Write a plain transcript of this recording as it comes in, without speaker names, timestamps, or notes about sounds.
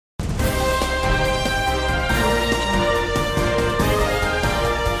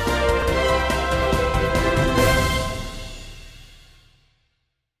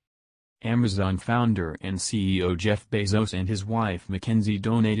Amazon founder and CEO Jeff Bezos and his wife Mackenzie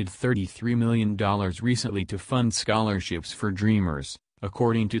donated $33 million recently to fund scholarships for Dreamers,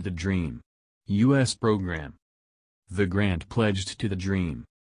 according to the Dream U.S. program. The grant pledged to the Dream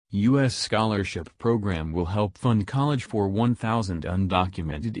U.S. scholarship program will help fund college for 1,000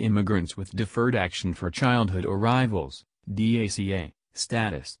 undocumented immigrants with Deferred Action for Childhood Arrivals (DACA)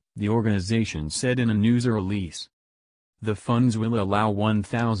 status, the organization said in a news release. The funds will allow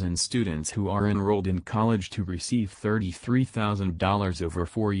 1,000 students who are enrolled in college to receive $33,000 over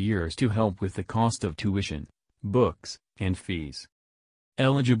 4 years to help with the cost of tuition, books, and fees.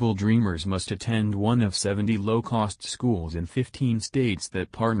 Eligible Dreamers must attend one of 70 low-cost schools in 15 states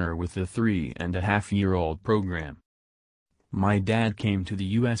that partner with the 3-and-a-half-year-old program. "My dad came to the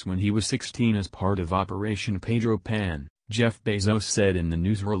U.S. when he was 16 as part of Operation Pedro Pan," Jeff Bezos said in the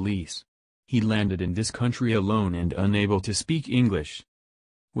news release. "He landed in this country alone and unable to speak English.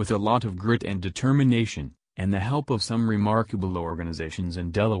 With a lot of grit and determination, and the help of some remarkable organizations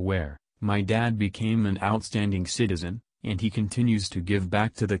in Delaware, my dad became an outstanding citizen, and he continues to give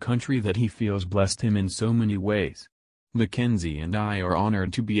back to the country that he feels blessed him in so many ways. Mackenzie and I are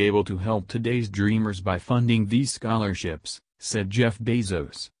honored to be able to help today's Dreamers by funding these scholarships," said Jeff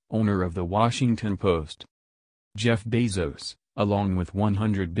Bezos, owner of The Washington Post. Jeff Bezos, along with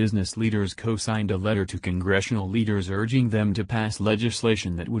 100 business leaders, co-signed a letter to congressional leaders urging them to pass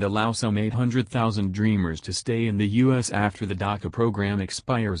legislation that would allow some 800,000 Dreamers to stay in the U.S. after the DACA program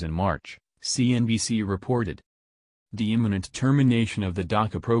expires in March, CNBC reported. The imminent termination of the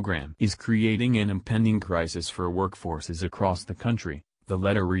DACA program is creating an impending crisis for workforces across the country, the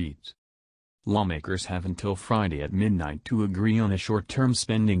letter reads. Lawmakers have until Friday at midnight to agree on a short-term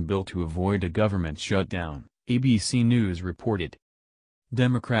spending bill to avoid a government shutdown, ABC News reported.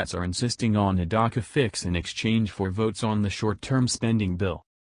 Democrats are insisting on a DACA fix in exchange for votes on the short-term spending bill.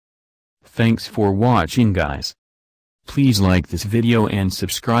 Thanks for watching, guys. Please like this video and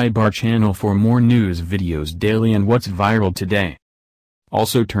subscribe our channel for more news videos daily and what's viral today.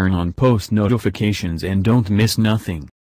 Also turn on post notifications and don't miss nothing.